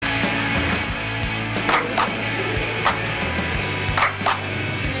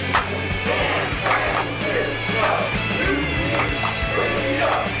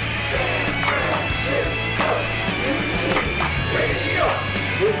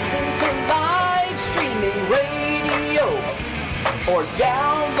Listen to live streaming radio or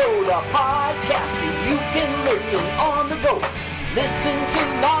download a podcast and you can listen on the go. Listen to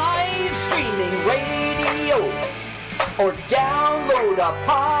live streaming radio or download a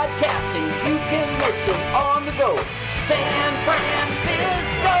podcast and you can listen on the go. San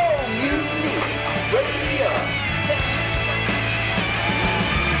Francisco Mutiny Radio.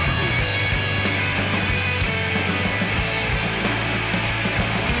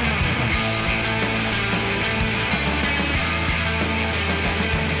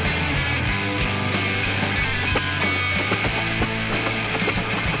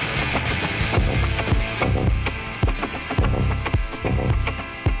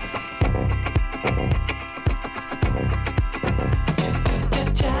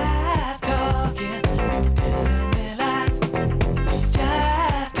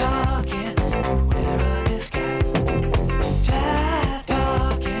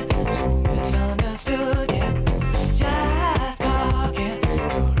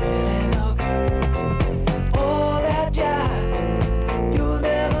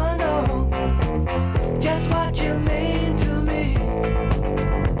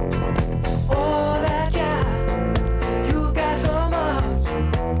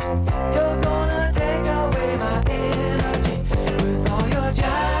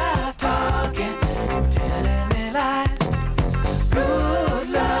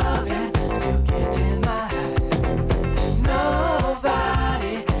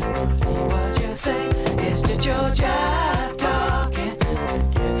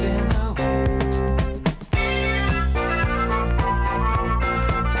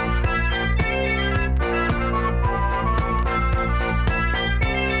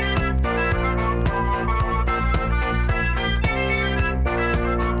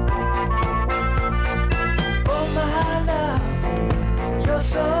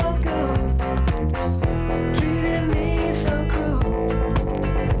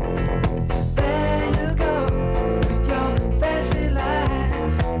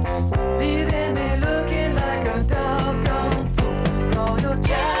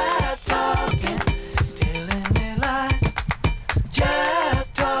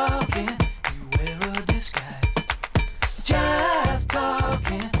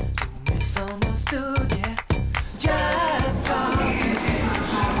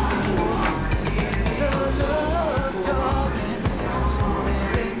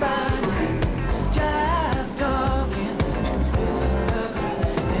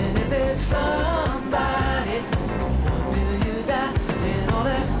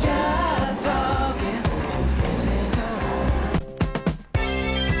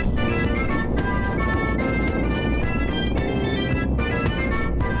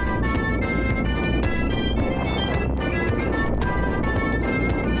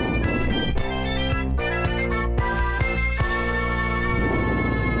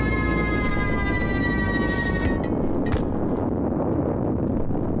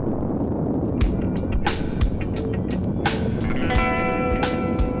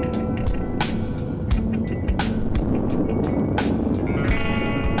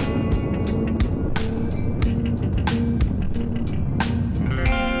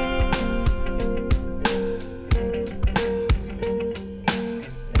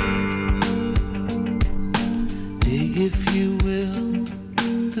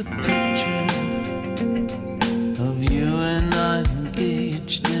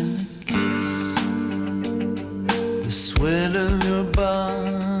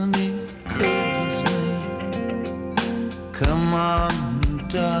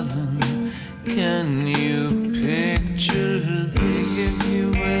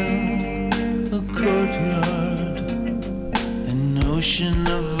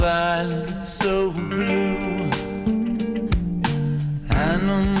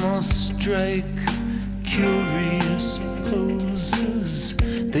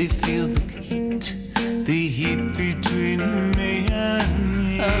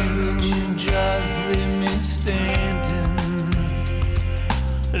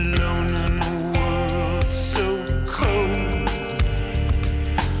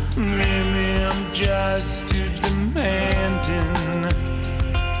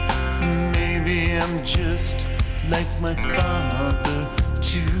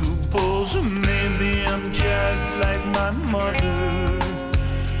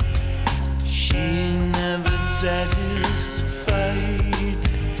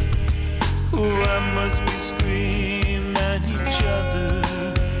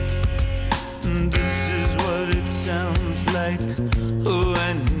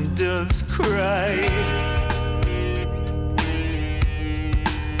 When doves cry,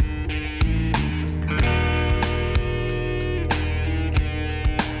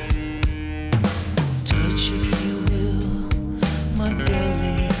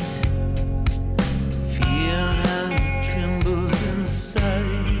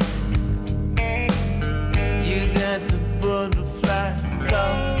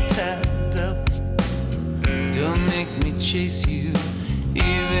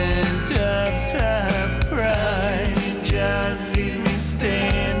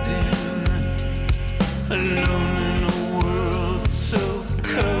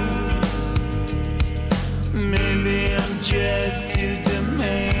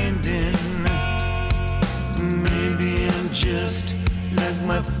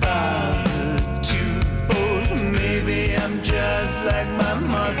 father too old. Maybe I'm just like my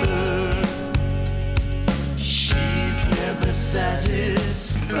mother. She's never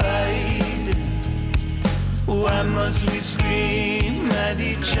satisfied. Why must we scream at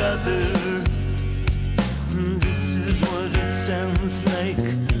each other? This is what it sounds like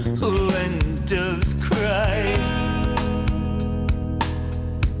when doves cry.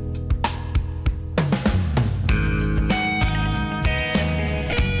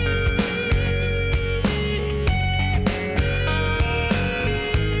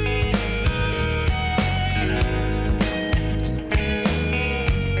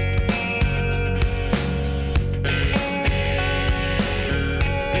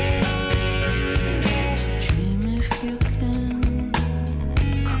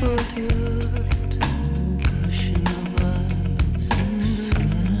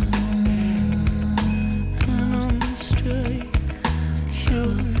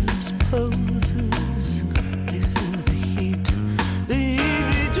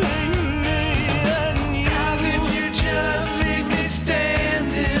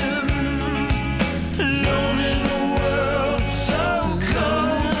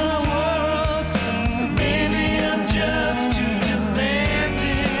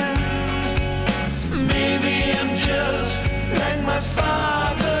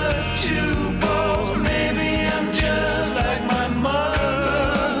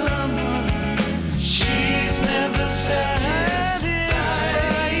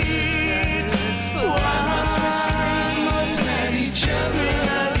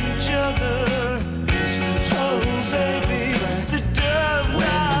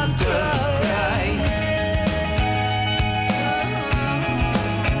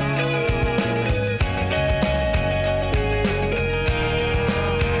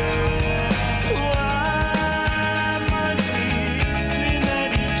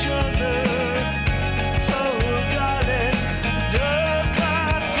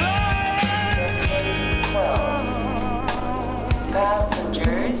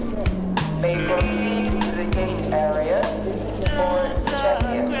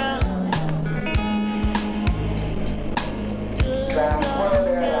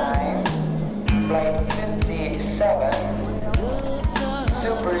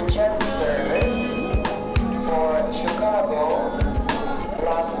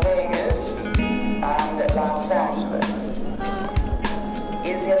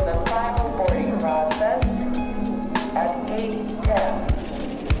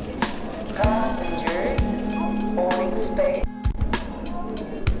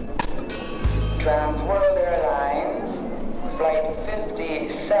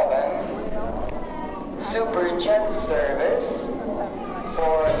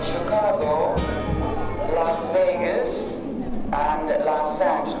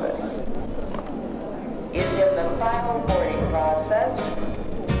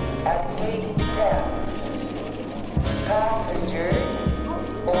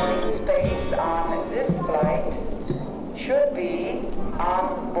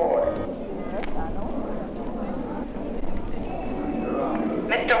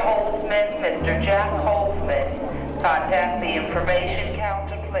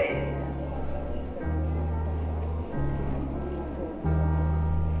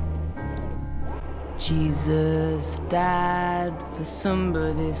 Jesus died for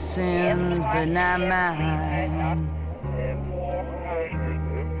somebody's sins, but not mine.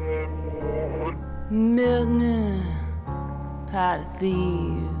 Milton, pot of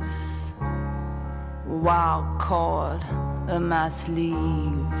thieves, wild cord of my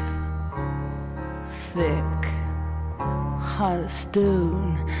sleeve, thick heart of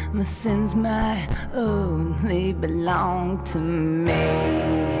stone. My sins my own, they belong to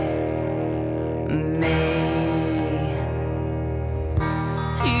me.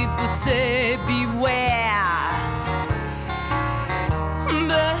 People say beware,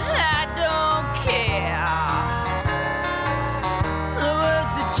 but I don't care. The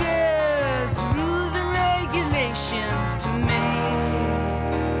words are just rules and regulations to me.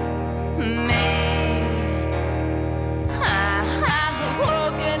 I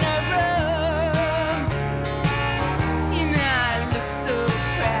walk in a room, you know I look so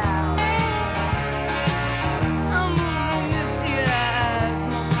proud.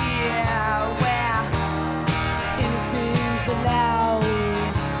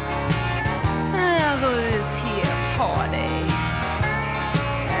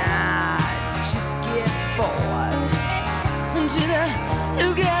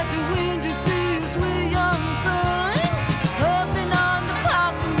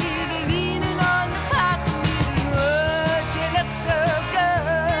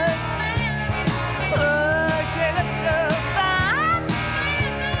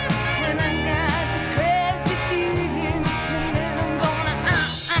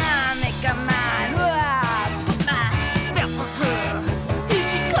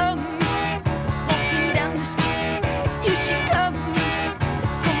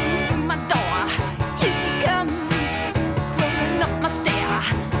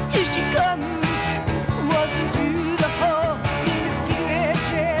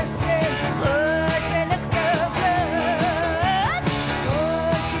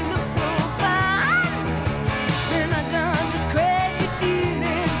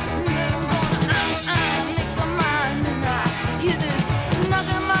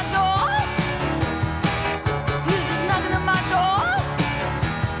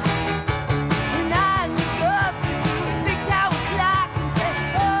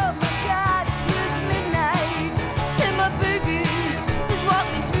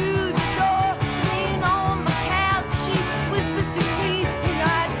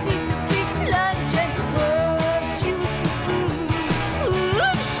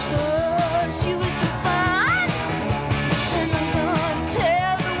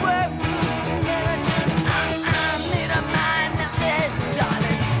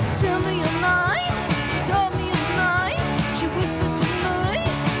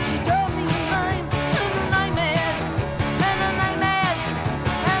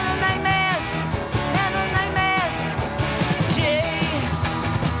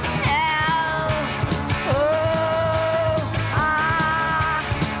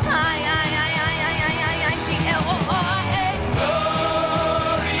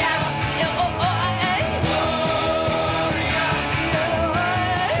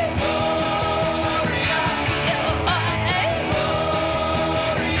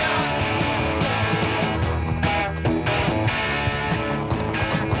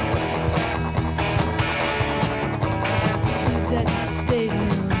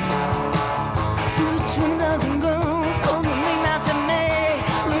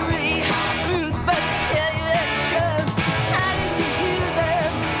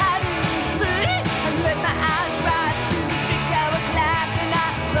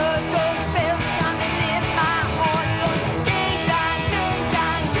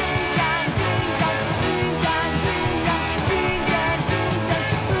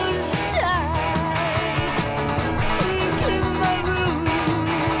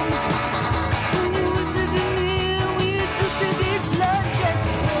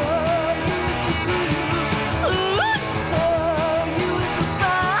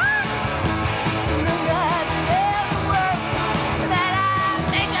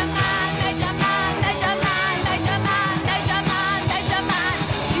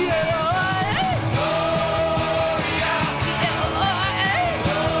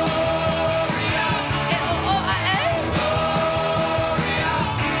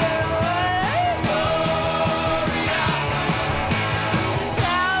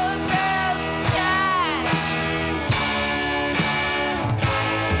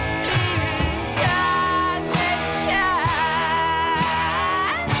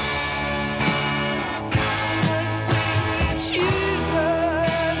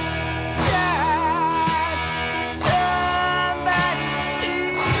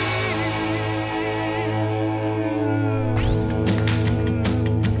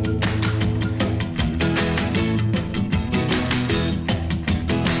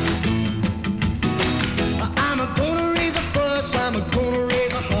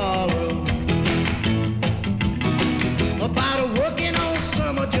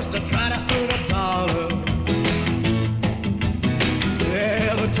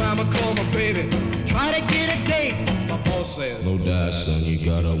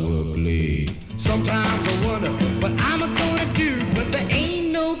 gotta work late. Sometimes I wonder what I'm gonna do, but there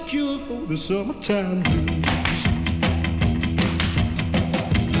ain't no cure for the summertime blues.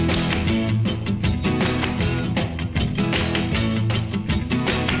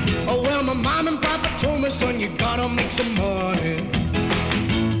 Oh, well, my mom and papa told me, son, you gotta make some money.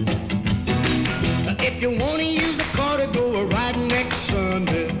 If you wanna use the car to go a ride next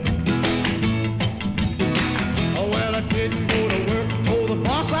Sunday. Oh, well, I didn't go to work, told the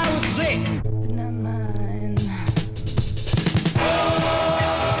boss I was sick. But not mine.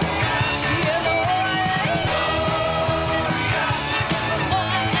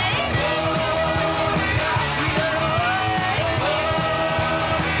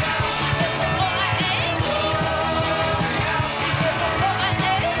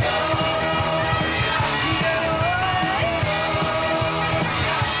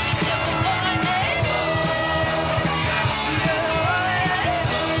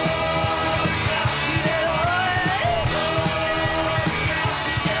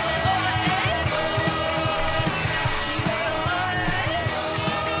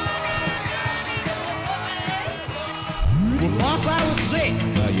 Boss, I was sick.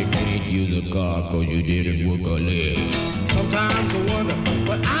 Now you can't use a car cause you didn't work a leg. Sometimes I wonder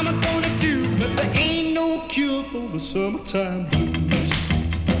what I'm gonna do, but there ain't no cure for the summertime blues.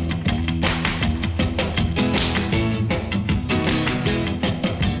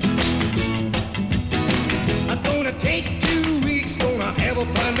 I'm gonna take 2 weeks, gonna have a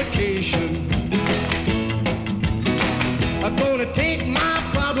fine vacation. I'm gonna take my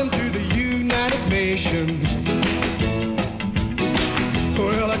problem to the United Nations.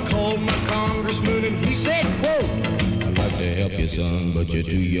 Well, I called my congressman and he said, quote, I'd like to help you, son, but you're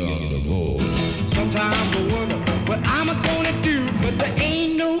too young to vote. sometimes I wonder what I'm gonna do, but there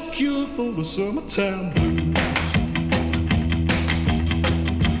ain't no cure for the summertime blues.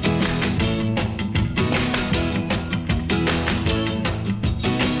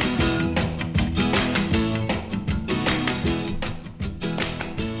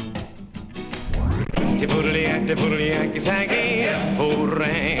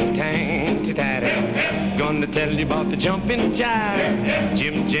 Gonna tell you about the jumping jive.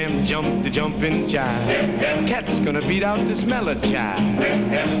 Jim Jim jumped the jumping jive. Cat's gonna beat out this mellow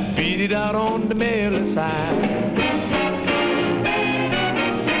jive. Beat it out on the mellow side.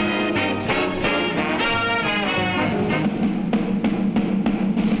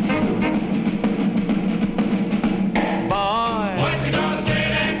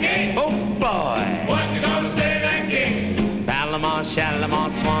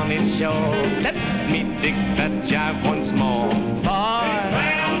 Shalimar, Swanee Shore. Let me dig that jive once more. Boy,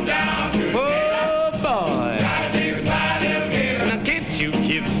 oh boy. Now can't you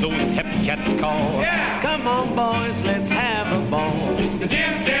hear those hep cats call? Yeah. Come on, boys, let's have a ball. The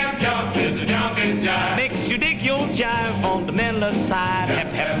jim jam jump is the jumping jive. Makes you dig your jive on the mellow side.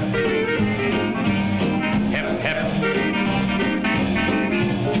 Hep hep. Hep hep.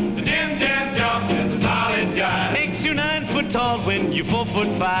 The jim jam jump is the solid jive. Makes you 9 foot tall when you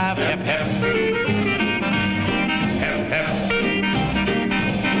 4'5". Hep hep. Hep hep.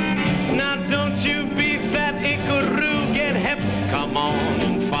 Now don't you be that icaroo, get hep. Come on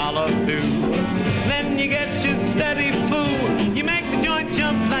and follow through. Then you get your steady fool. You make the joint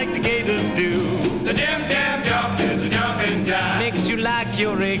jump like the gators do. The jam jam jump is the jumping jive. Makes you like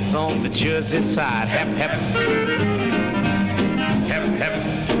your eggs on the Jersey side. Hep hep. Hep hep.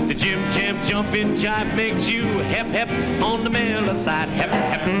 The jim jam jumping jive makes you hep hep on the mellow side. Hep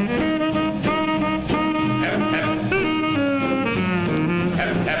hep. Hep hep.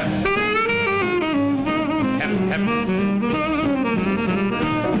 Hep hep. Hep hep.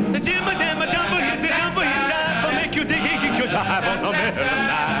 The jimma jamma jumper hit the jumper hit jive will make you dig your jive on the mellow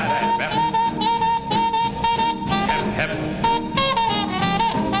side. Hep hep. Hep hep.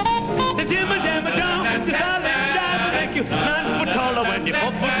 The jimma jamma jump the solid jive will make you 9 foot taller when you're 4'5".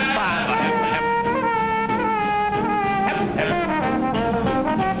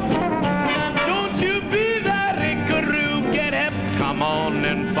 Don't you be that icaroo, get hep, come on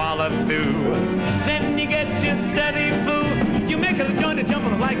and follow through. Then you get your steady fool, you make a joint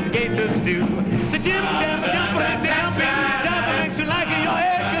jump like the gators do. The jim jam jumper and the jumping jumper makes you like your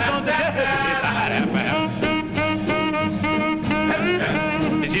head is on the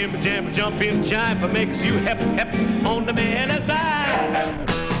The jim jam jumping jive makes you hep hep on the mellow side.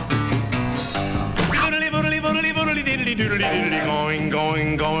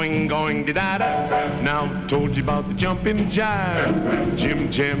 Going, da-da. Now told you about the jumping jive. Jim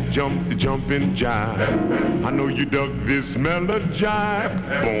Jam jumped the jumping jive. I know you dug this mellow jive.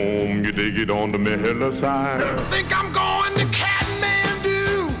 Boom, you dig it on the mellow side. Think I'm going to Kathmandu.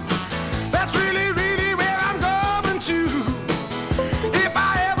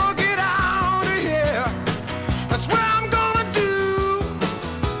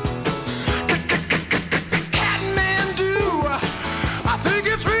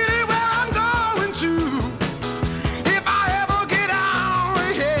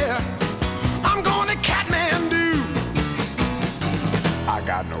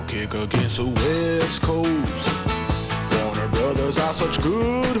 kick against the West Coast. Warner Brothers are such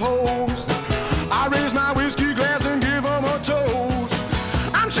good hosts. I raise my whiskey glass and give them a toast.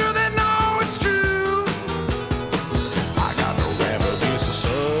 I'm sure they know it's true. I got no rap against the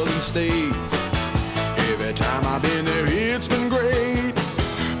southern states. Every time I've been there, it's been great.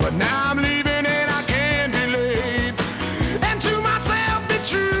 But now I'm leaving and I can't be late. And to myself be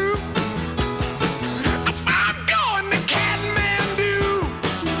true. I'm going to Kathmandu,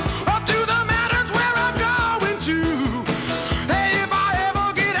 up to the mountains where I'm going to. Hey, if I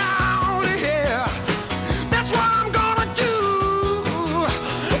ever get out of here, that's what I'm gonna do.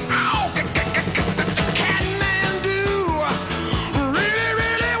 Oh, Kathmandu, really,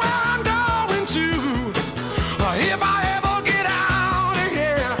 really where I'm going to. If I ever get out of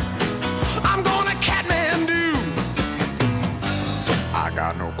here, I'm gonna Kathmandu. I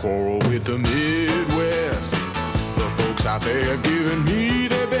got no quarrel with the Midwest. The folks out there have given me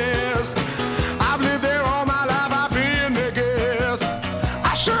their best. I've lived there all my life, I've been their guest.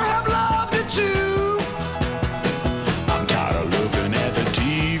 I sure have loved it too. I'm tired of looking at the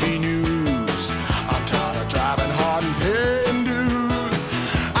TV news. I'm tired of driving hard and paying dues.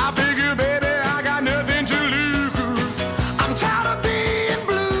 I figure, baby, I got nothing to lose. I'm tired of being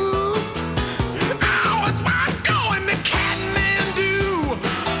blue. Oh, it's why I'm going to Kathmandu,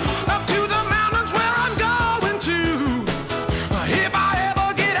 up to the mountains where I'm going to. If I ever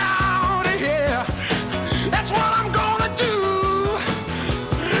get out of here, that's what I'm gonna do.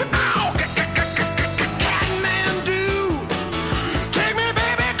 Oh, Kathmandu, take me,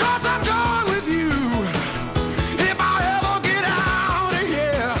 baby, 'cause I'm going with you. If I ever get out of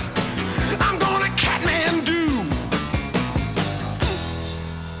here, I'm gonna Kathmandu.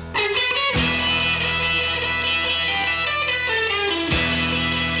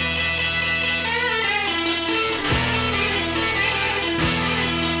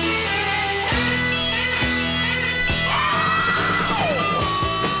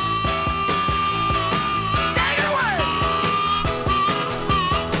 Take it away.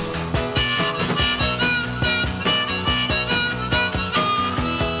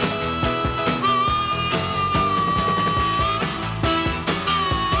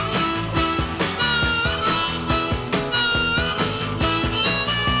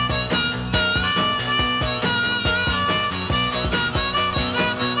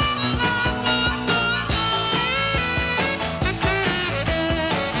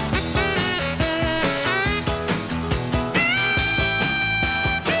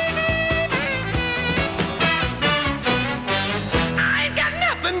 I ain't got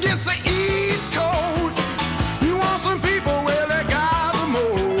nothing against the East Coast. You want some people, well, they got the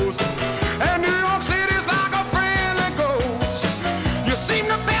most. And New York City's like a friendly ghost. You seem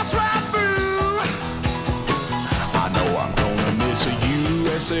to pass right through. I know I'm gonna miss the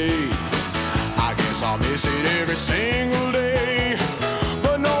USA. I guess I'll miss it every single day.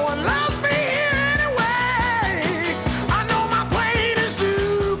 But no one loves me here anyway. I know my plane is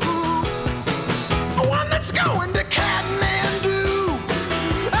due. The one that's going to Kathmandu,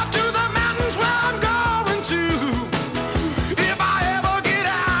 up to the mountains where I'm going to. If I ever get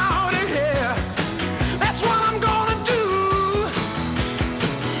out of here, that's what I'm gonna do.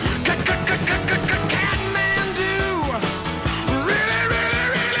 Kathmandu, really, really,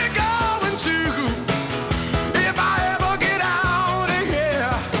 really going to. If I ever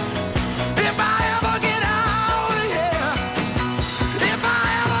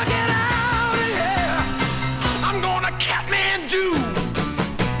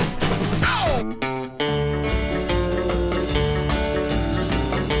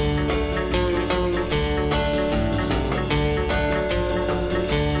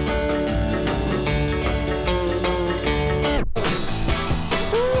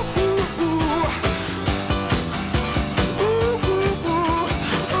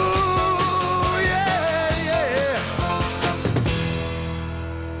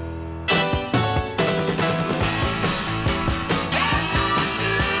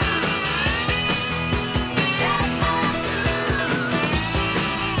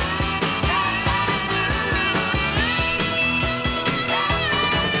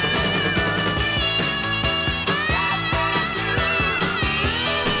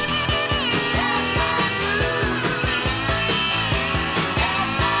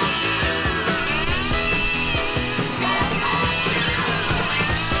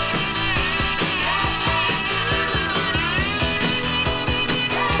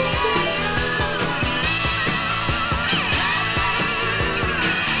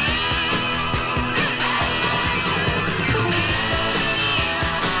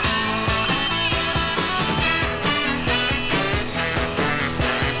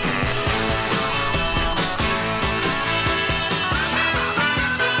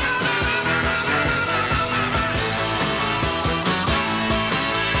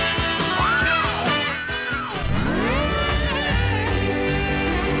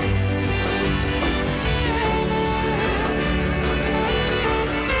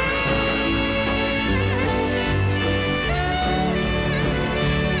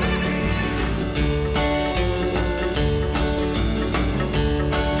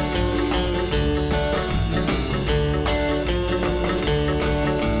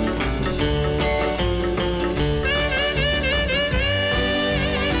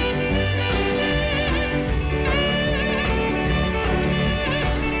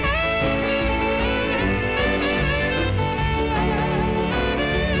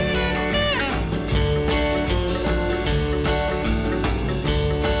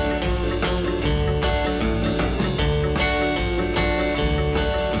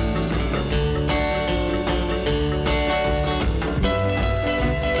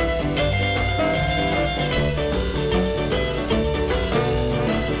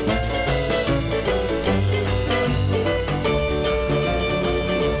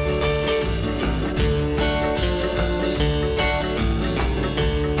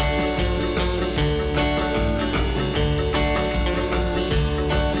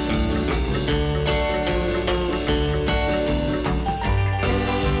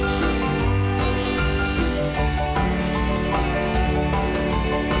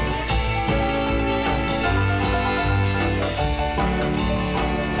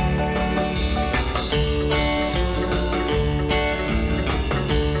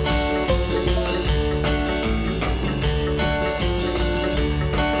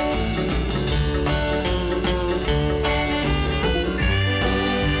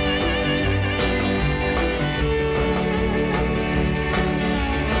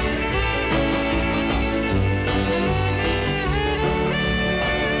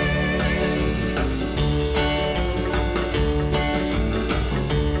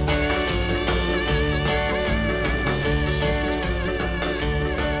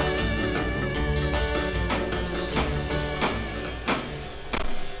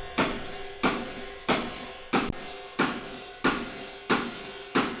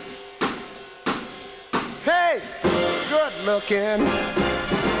looking.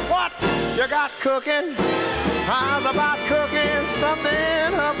 What you got cooking? How's about cooking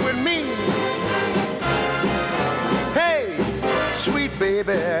something up with me? Hey, sweet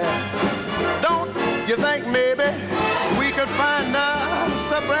baby, don't you think maybe we could find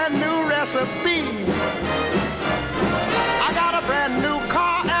us a brand new recipe? I got a brand new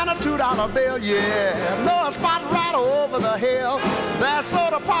car and a $2 bill, yeah. Know a spot right over the hill. There's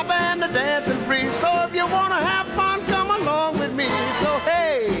soda pop and the dancing free. So if you wanna have fun, come along with me. So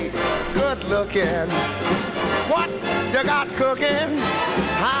hey, good looking. What you got cooking?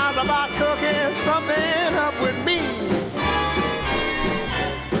 How's about cooking something up with me?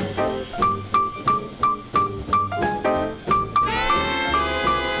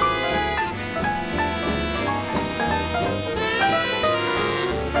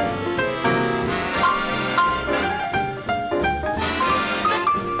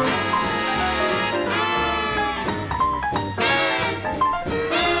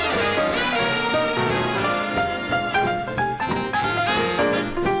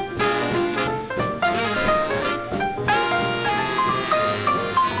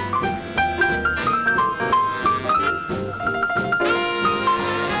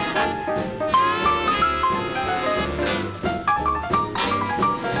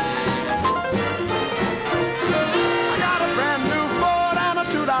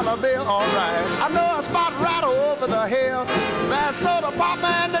 Bill, all right. I know a spot right over the hill. There's soda pop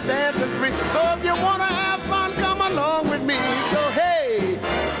and the dancing free. So if you wanna have fun, come along with me. So hey,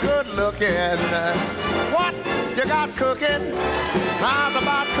 good looking. What you got cooking? How's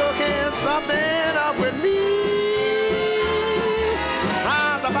about cooking something up with me?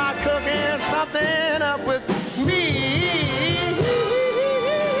 How's about cooking something up with me?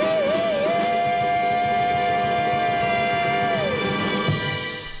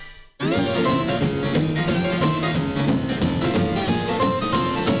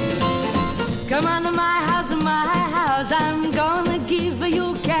 Come on to my house, I'm gonna give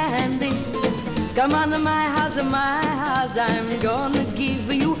you candy. Come on to my house, I'm gonna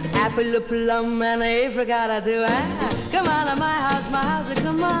give you apple, a plum, and apricot too. Come on to my house,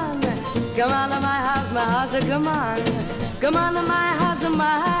 come on. Come on to my house, come on. Come on to my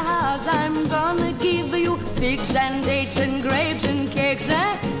house, I'm gonna give you figs and dates and grapes and cakes.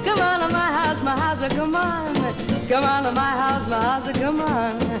 Come on to my house, come on. Come on to my house, come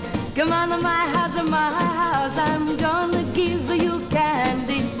on. Come on to my house, I'm gonna give you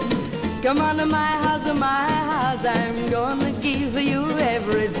candy. Come on to my house, I'm gonna give you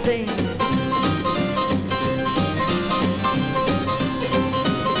everything.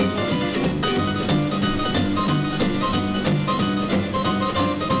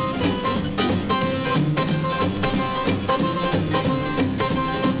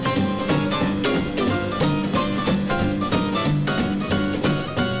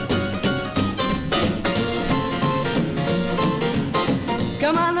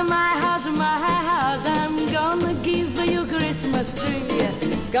 Come on to my house, I'm gonna give you Christmas tree.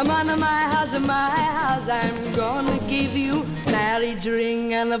 Come on to my house, I'm gonna give you marriage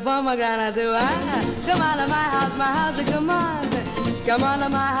ring and the pomegranate too. Come on to my house, come on. Come on to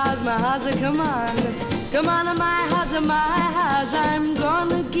my house, come on. Come on to my house, I'm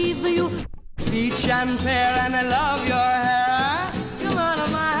gonna give you peach and pear and I love your hair. Come on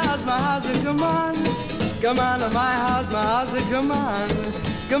to my house, come on. Come on to my house, come on.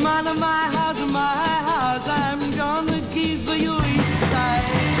 Come on to my house, I'm gonna give you east side.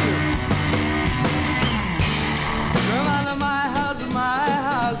 Come on to my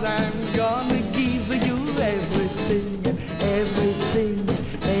house, I'm gonna give you everything, everything,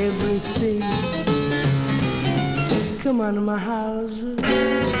 everything. Come on to my house.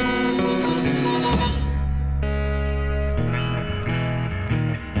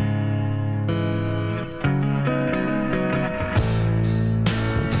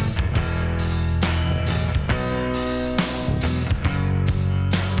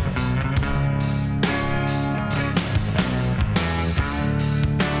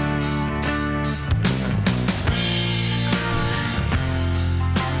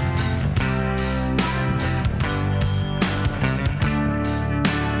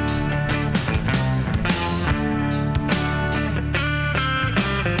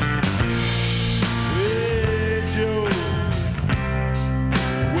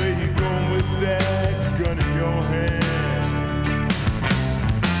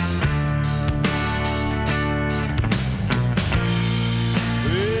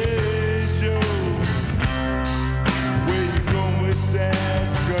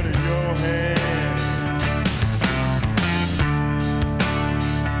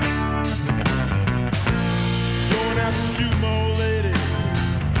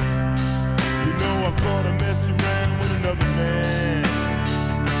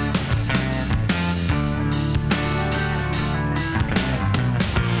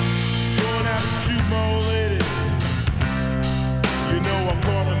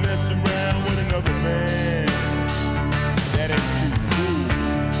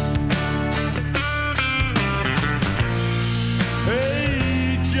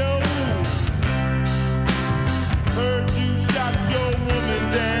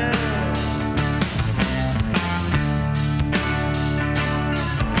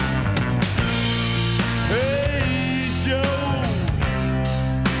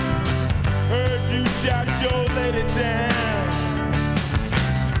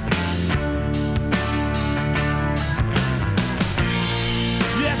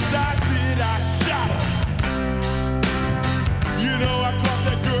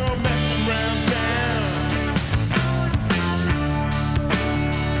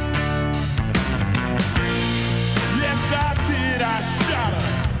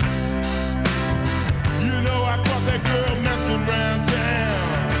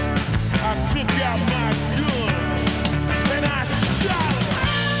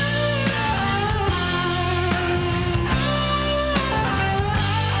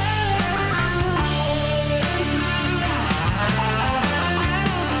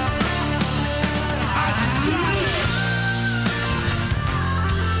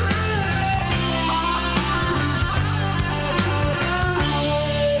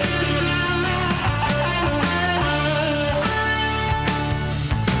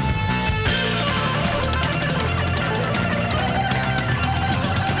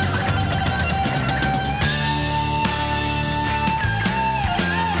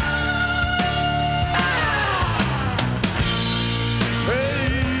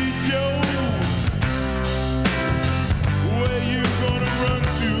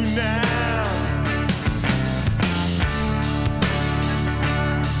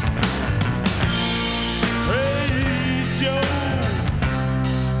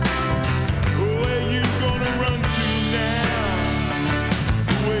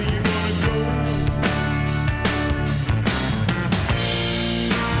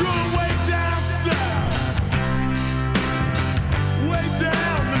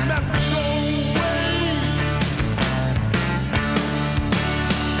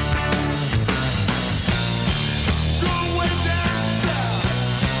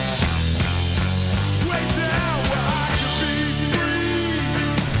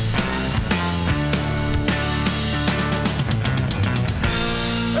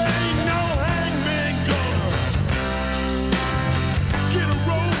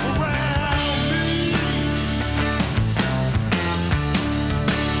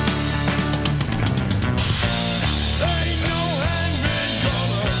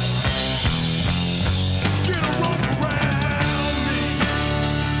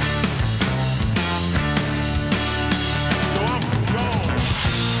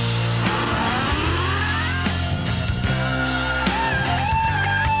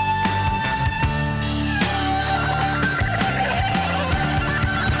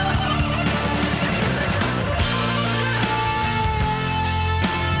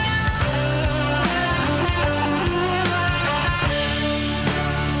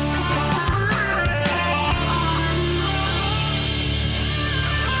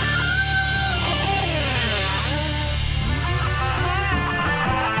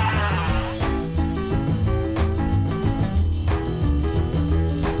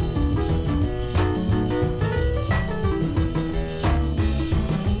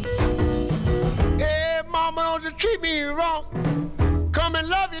 treat me wrong. Come and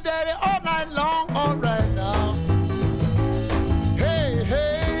love you, daddy, all night long. All right now. Hey,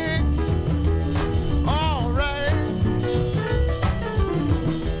 hey. All right.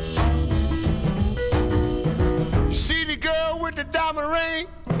 You see the girl with the diamond ring?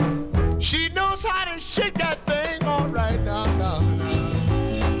 She knows how to shake that thing. All right now, now, now.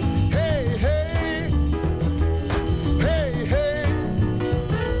 Hey, hey. Hey, hey.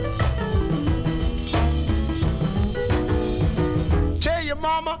 Tell your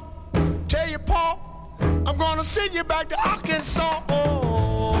mama, tell your pa, I'm gonna send you back to Arkansas.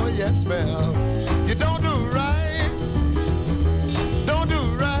 Oh, yes, ma'am. You don't do right. Don't do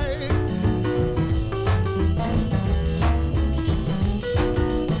right.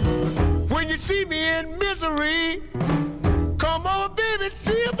 When you see me in misery, come on, baby,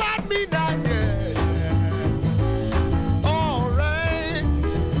 see about me now, yeah. All right.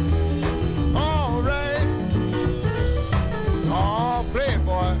 All right. Oh, play it,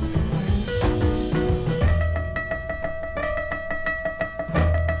 boy.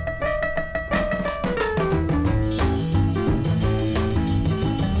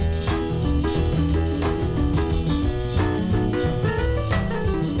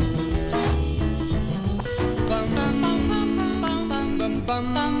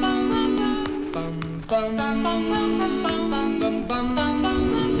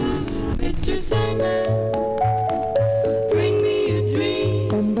 Mr. Sandman, bring me a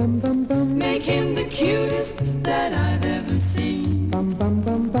dream. Make him the cutest that I've ever seen.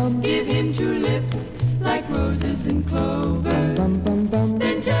 Give him two lips like roses and clover.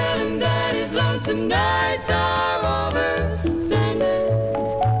 Then tell him that his lonesome nights are over. Sandman,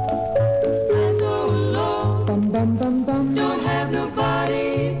 I'm so alone. Don't have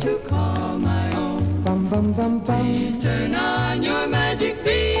nobody to call my own. Please turn on your magic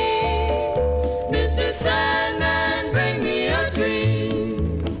beam. Mr. Sandman, bring me a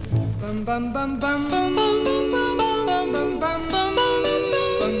dream.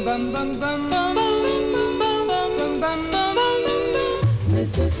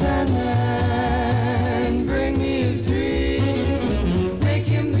 Mr. Sandman, bring me a dream. Make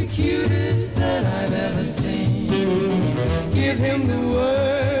him the cutest that I've ever seen. Give him the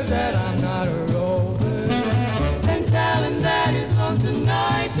word that I'm not a rover. And tell him that his lonesome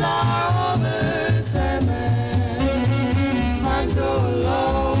nights are over. Sandman, I'm so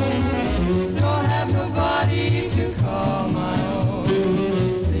alone. Don't have nobody to call my own.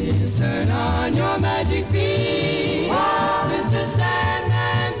 Please turn on your magic beam. Mr.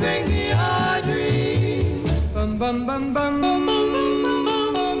 Sandman, bring me a dream. Bum bum bum bum bum bum bum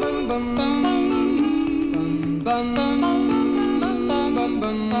bum bum bum bum.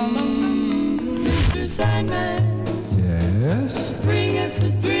 Mr. Sandman, Yes? bring us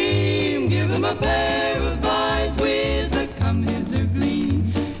a dream. Give him a pair of eyes with a come hither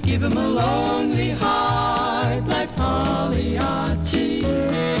gleam. Give him a lonely heart like Pagliacci,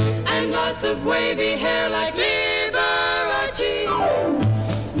 and lots of wavy hair like Liberace.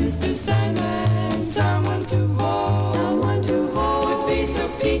 Mr. Sandman, someone to hold, would be so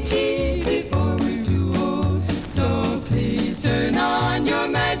peachy before we're too old. So please turn on your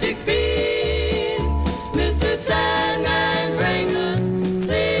magic beam. Mr. Sandman, bring us,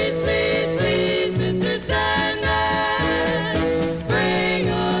 please, please, please, Mr. Sandman, bring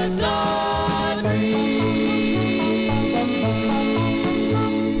us a dream.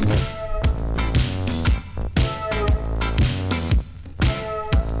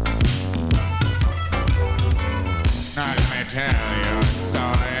 Now let me tell you a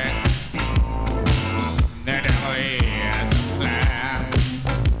story. The devil has a plan.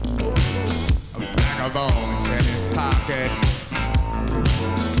 A bag of bones in his pocket.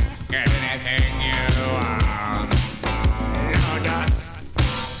 Get anything you want. No dust,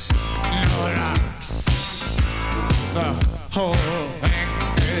 no rocks. The whole thing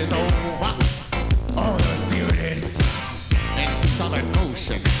is over. All those beauties in solid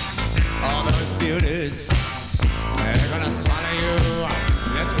motion. All those beauties, they're gonna swallow you up.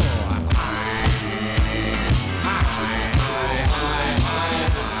 Let's go. High, high, high, high, high,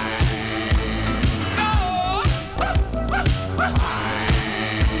 high. No!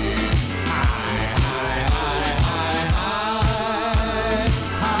 High, high, high, high,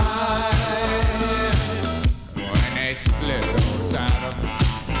 high, high. When they split those atoms,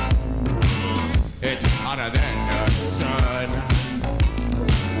 it's hotter than the sun.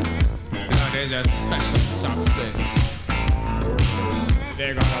 Blood is a special substance.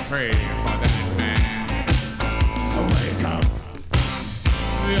 They're gonna pray for that man. So wake up,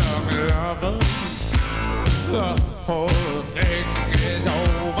 young lovers. The whole thing is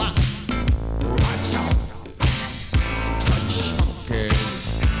over. Watch out,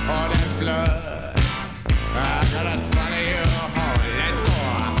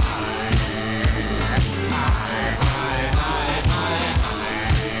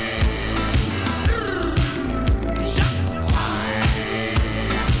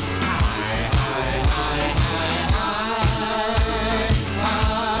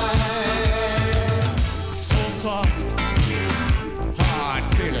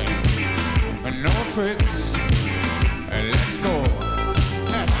 tricks. Let's go.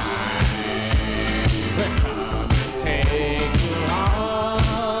 And I will come and take you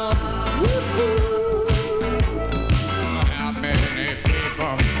home. Woo-hoo. How many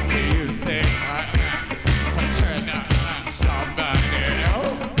people do you think I am pretend I'm somebody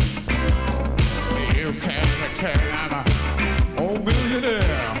else? You can pretend I'm a old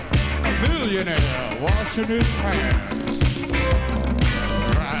millionaire washing his hands.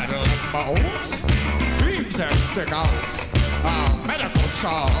 Rattle up my oats, dreams that stick out, a medical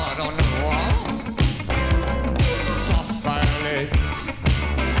chart on the wall. Soft violins,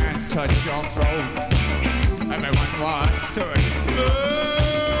 hands touch your throat. Everyone wants to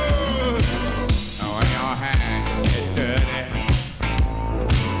explode. When your hands get dirty,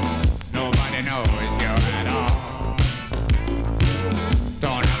 nobody knows you at all.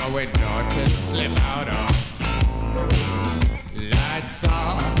 Don't have a window to slip out of. Lights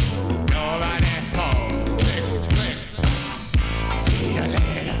on, nobody home. Click, click. See you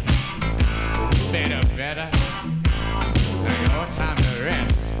later. Better. Now your time to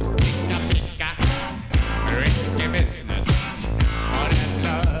rest. Pick up. Risky business. All that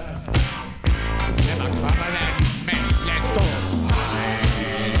love. Never cover that mess. Let's go.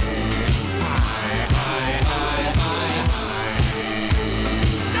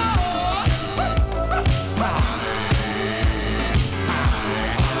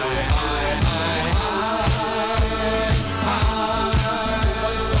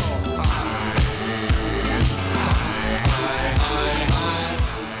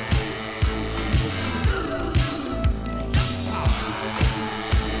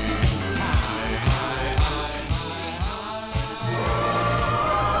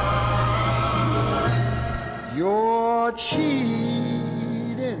 Your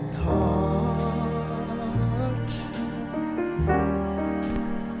cheating heart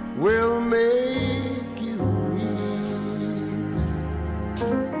will make you weep.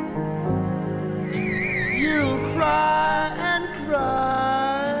 You'll cry and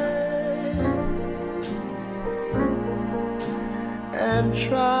cry and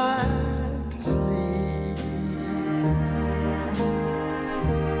try to sleep,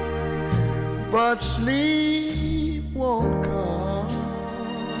 but sleep won't come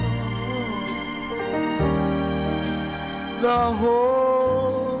the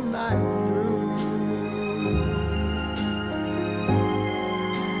whole night through.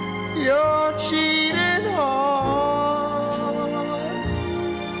 Your cheating heart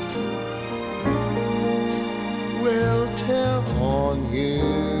will tell on you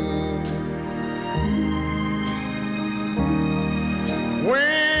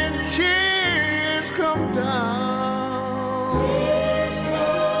when tears come down.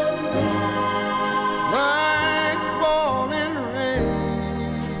 Like falling rain.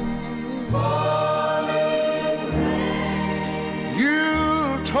 You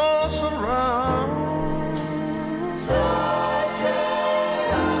toss around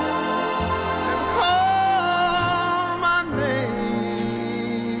and call my name.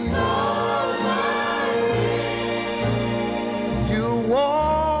 You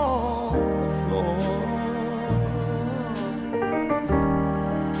walk the floor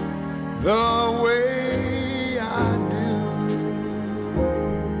the way I do.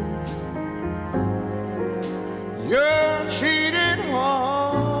 Your cheating heart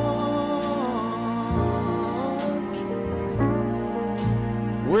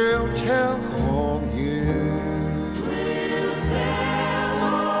will tell on you.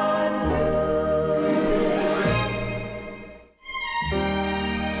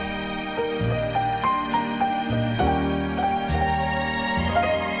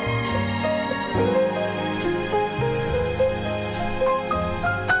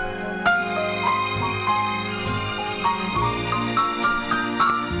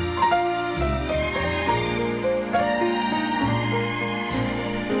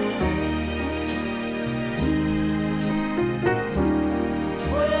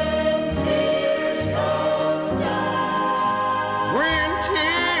 When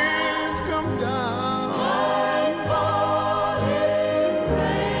tears come down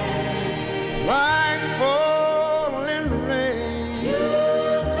like falling rain, you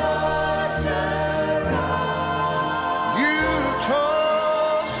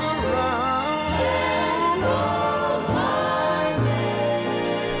toss around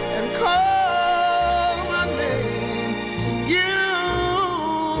and call my name. You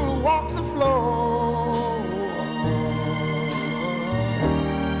walk the floor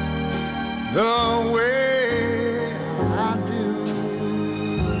the way I do.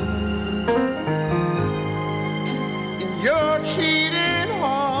 In your cheating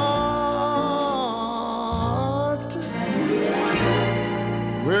heart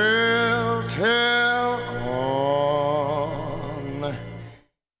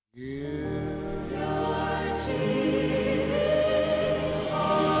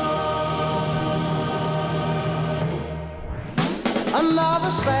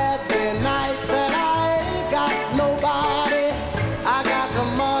another Saturday night that I ain't got nobody. I got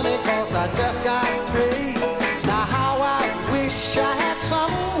some money 'cause I just got paid. Now how I wish I had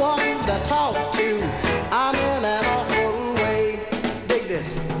someone to talk to. I'm in an awful way. Dig this.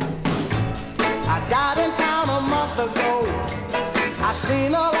 I got in town a month ago. I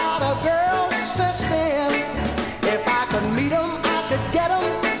seen a lot of girls since then. If I could meet them, I could get them.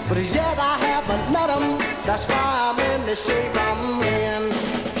 But as yet I haven't met them. That's why I'm in the shape I'm in.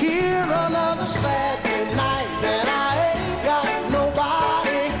 Here another Saturday night and I ain't got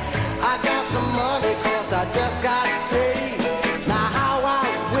nobody. I got some money 'cause I just got paid. Now how I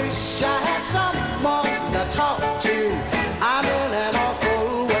wish I had someone to talk to. I'm in an awful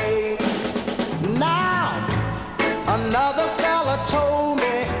way. Now another fella told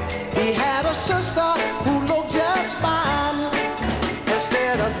me he had a sister who looked just fine.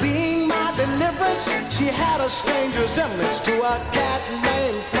 Instead of being my deliverance, she had a strange resemblance to a cat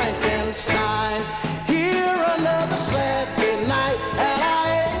named Frankenstein. Here another Saturday night and I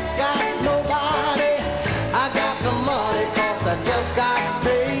ain't got nobody. I got some money 'cause I just got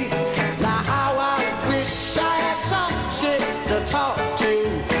paid. Now how I wish I had some chick to talk to.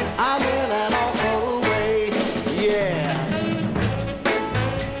 I'm in an awful way, yeah.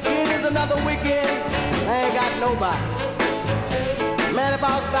 It is another weekend, I ain't got nobody. Man, if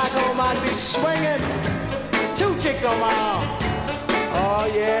I was back home, I'd be swinging 2 chicks on my arm. Oh,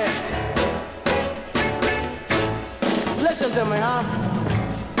 yeah. Listen to me, huh?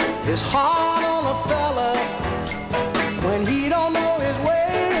 It's hard on a fella when he don't know his way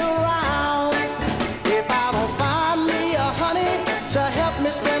around. If I don't find me a honey to help me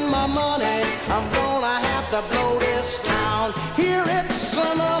spend my money, I'm gonna have to blow this town. Here it's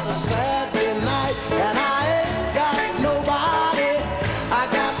another Saturday night and I ain't got nobody. I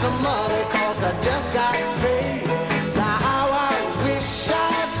got some money 'cause I just got paid. Now how I wish I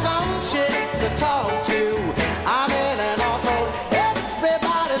had some chick to talk to. I'm in an awful.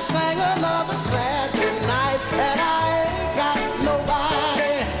 Everybody sang another Saturday night and I ain't got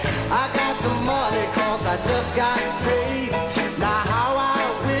nobody. I got some money 'cause I just got paid. Now how I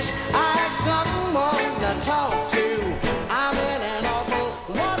wish I had someone to talk to. I'm in an awful.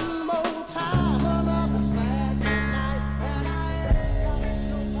 One more time, another Saturday night and I ain't got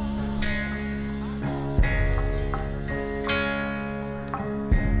nobody.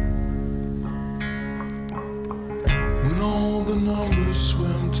 When all the numbers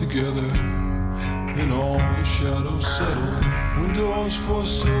swim together and all the shadows settle, when doors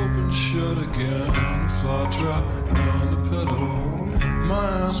forced open, shut again, a fly trap and a pedal, my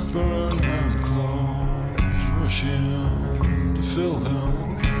eyes burn and claws rush in to fill them,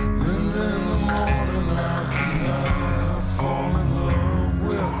 and in the morning after night I fall in love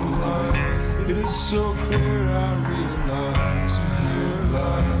with the light. It is so clear I realize, and here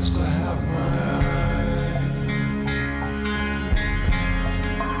lies to have my eye.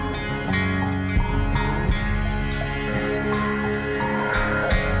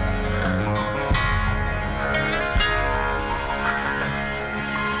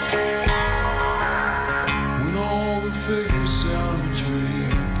 Figures sound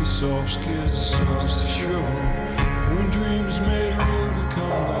retreat, the soft skin starts to shrivel. When dreams made real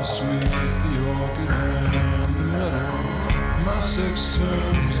become less sweet, the orchid and the metal, my sex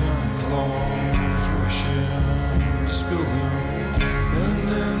turns and claws rush in to spill them. And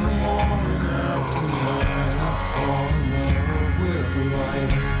in the morning after night I fall in love with the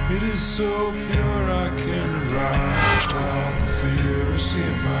light. It is so pure I can't arrive without the fear of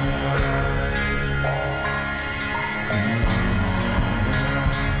seeing my eyes.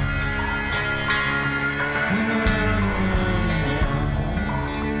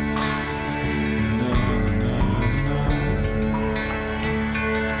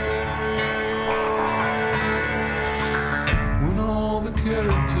 When all the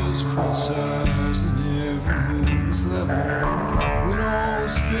characters full size and every mood is level, when all the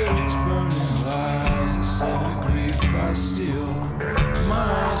spirits burning lies, they send me grief by steel. My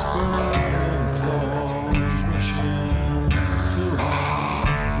eyes burn and claws rush in to fill them.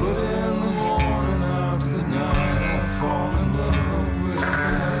 But in the morning after the night I fall in love with the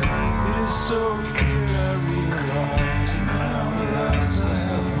light. It is so clear I realize, and now at last I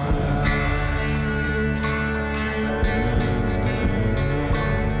have my eye.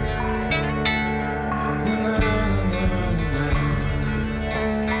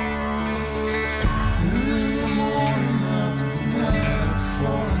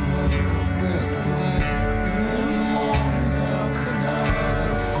 Fall in love.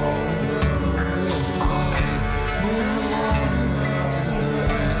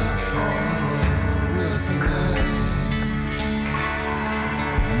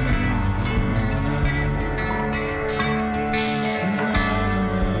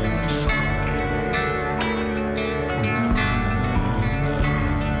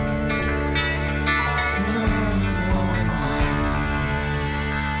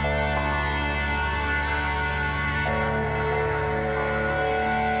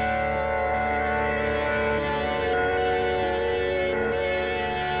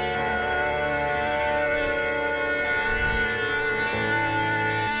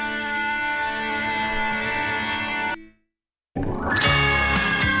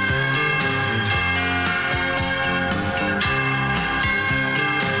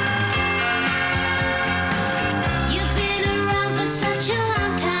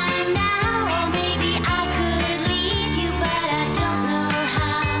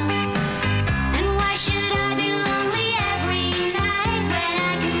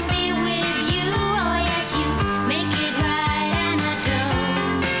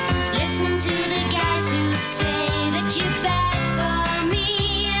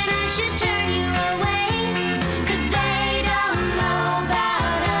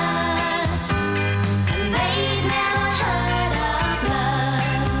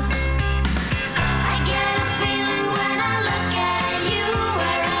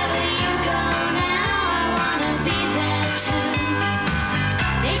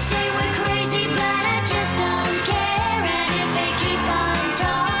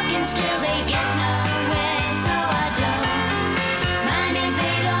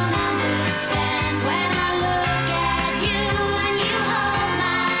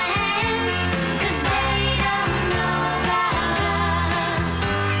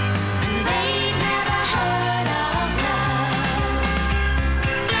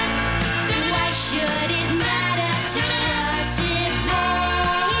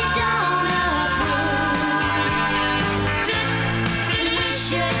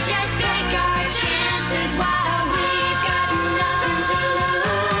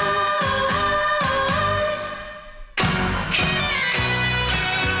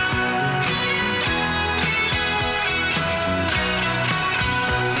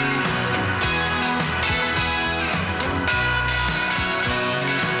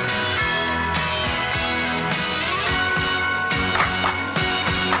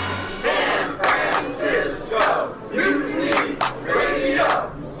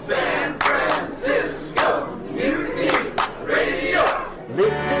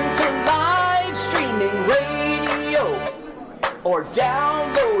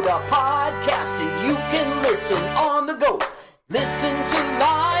 download a podcast and you can listen on the go. Listen to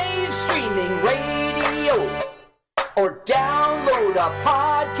live streaming radio or download a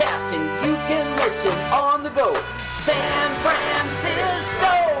podcast and you can listen on the go. San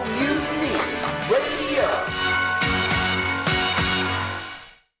Francisco Mutiny Radio.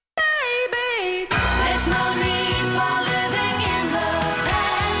 Baby, there's no need for living in the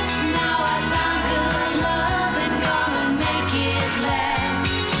past. Now I found good love and gonna make it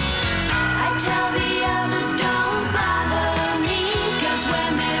last. I tell the others don't bother me, 'cause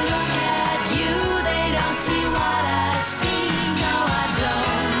when they look at you, they don't see what I see. No, I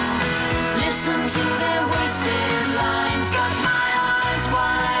don't listen to their wasted lines. Got my eyes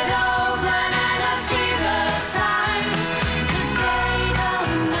wide open and I see the signs, 'cause they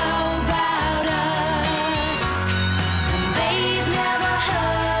don't know about us, and they've never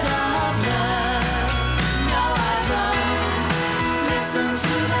heard of love. No, I don't listen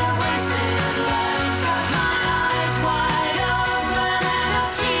to their wasted